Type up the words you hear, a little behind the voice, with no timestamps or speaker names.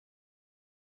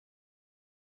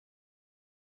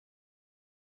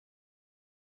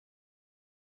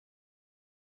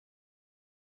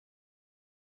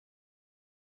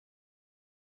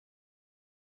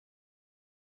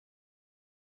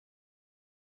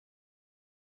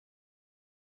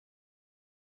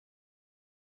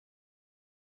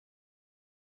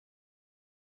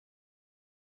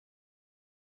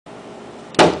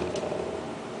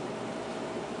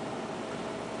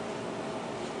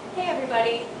Hey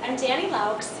everybody, I'm Dani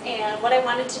Laux, and what I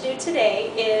wanted to do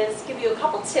today is give you a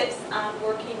couple tips on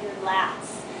working your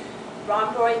lats.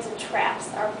 Rhomboids and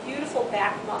traps are beautiful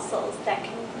back muscles that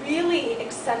can really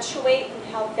accentuate and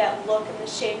help that look and the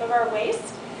shape of our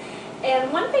waist.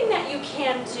 And one thing that you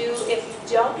can do if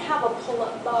you don't have a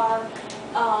pull-up bar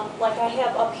like I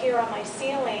have up here on my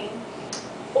ceiling,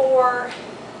 or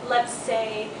let's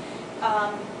say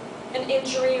an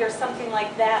injury or something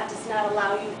like that does not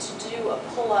allow you to do a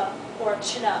pull-up or a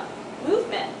chin-up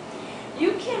movement,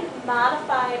 you can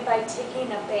modify it by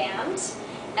taking a band,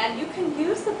 and you can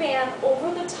use the band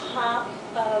over the top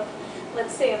of,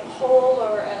 let's say, a pole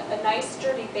or a nice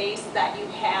sturdy base that you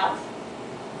have,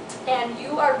 and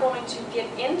you are going to get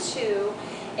into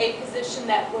a position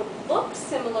that would look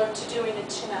similar to doing a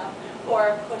chin-up or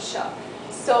a push-up.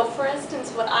 So for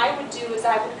instance, what I would do is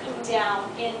I would come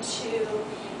down into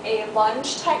a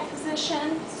lunge type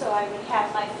position. So I would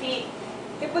have my feet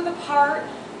hip-width apart,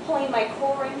 pulling my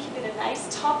core in, keeping a nice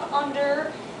tuck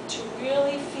under to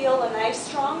really feel a nice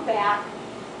strong back,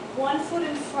 one foot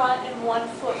in front and one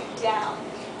foot down.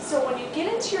 So when you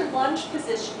get into your lunge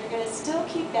position, you're going to still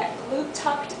keep that glute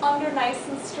tucked under nice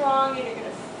and strong, and you're going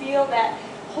to feel that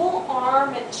whole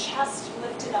arm and chest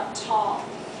lifted up tall.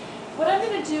 What I'm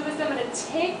going to do is I'm going to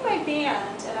take my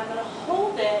band and I'm going to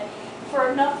hold it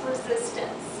for enough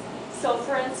resistance. So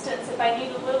for instance, if I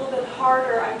need a little bit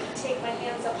harder, I'm going to take my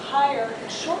hands up higher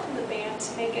and shorten the band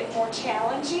to make it more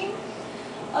challenging.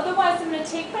 Otherwise, I'm going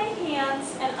to take my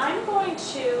hands and I'm going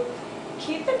to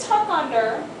keep the tuck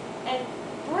under and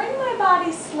bring my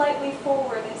body slightly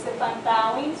forward as if I'm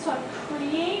bowing. So I'm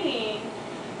creating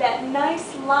that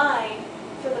nice line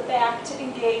for the back to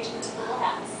engage into the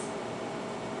lats.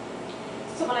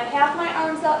 So when I have my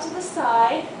arms out to the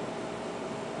side,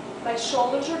 my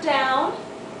shoulders are down,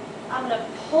 I'm going to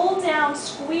pull down,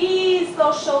 squeeze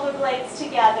those shoulder blades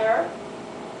together.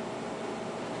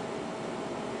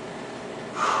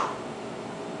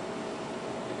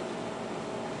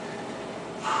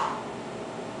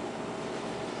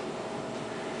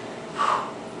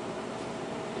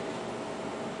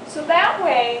 So that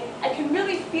way I can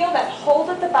really feel that hold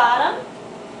at the bottom.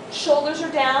 Shoulders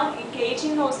are down,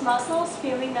 engaging those muscles,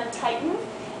 feeling them tighten,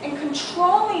 and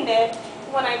controlling it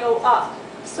when I go up.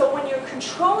 So when you're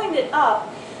controlling it up,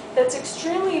 that's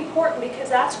extremely important because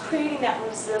that's creating that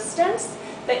resistance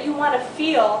that you want to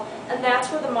feel, and that's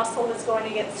where the muscle is going to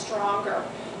get stronger.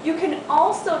 You can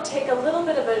also take a little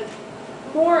bit of a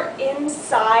more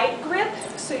inside grip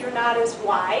so you're not as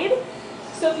wide.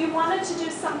 So if you wanted to do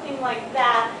something like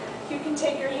that, you can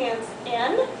take your hands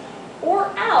in or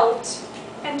out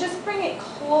and just bring it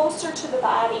closer to the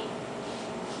body.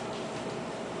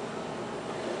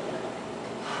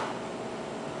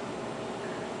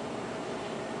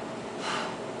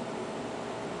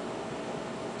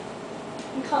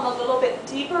 And come a little bit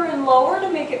deeper and lower to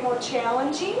make it more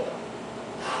challenging.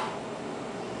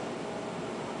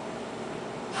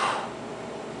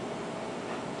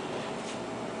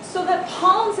 So that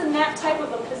palms in that type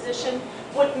of a position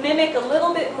would mimic a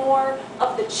little bit more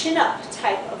of the chin-up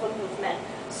type of a movement.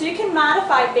 So you can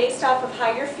modify based off of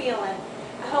how you're feeling.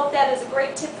 I hope that is a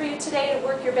great tip for you today to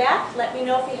work your back. Let me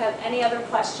know if you have any other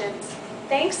questions.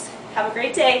 Thanks. Have a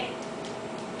great day.